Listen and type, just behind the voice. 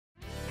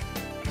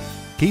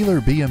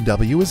Keeler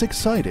BMW is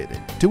excited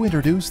to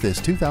introduce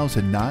this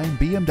 2009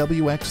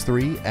 BMW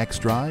X3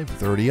 xDrive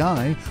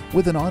 30i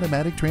with an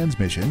automatic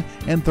transmission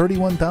and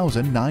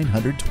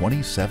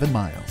 31,927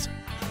 miles.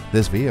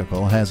 This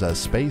vehicle has a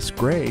space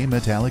gray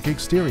metallic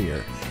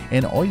exterior,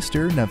 an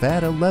oyster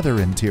Nevada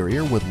leather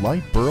interior with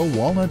light burl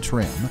walnut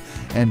trim,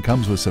 and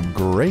comes with some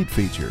great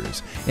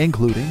features,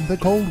 including the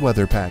cold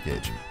weather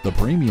package, the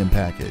premium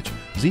package,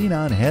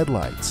 xenon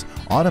headlights,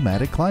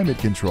 automatic climate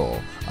control,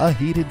 a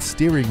heated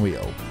steering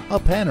wheel, a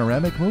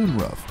panoramic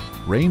moonroof,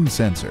 rain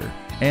sensor,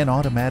 and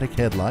automatic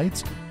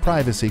headlights,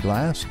 privacy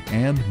glass,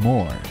 and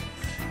more.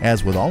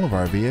 As with all of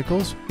our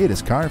vehicles, it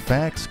is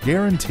Carfax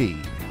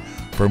guaranteed.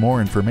 For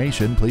more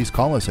information, please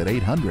call us at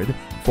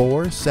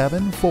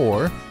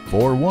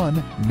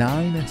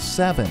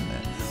 800-474-4197.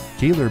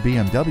 Keeler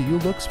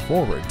BMW looks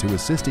forward to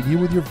assisting you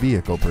with your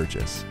vehicle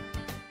purchase.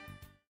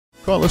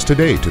 Call us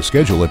today to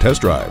schedule a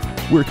test drive.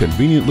 We're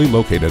conveniently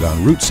located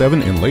on Route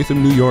 7 in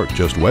Latham, New York,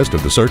 just west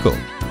of the Circle.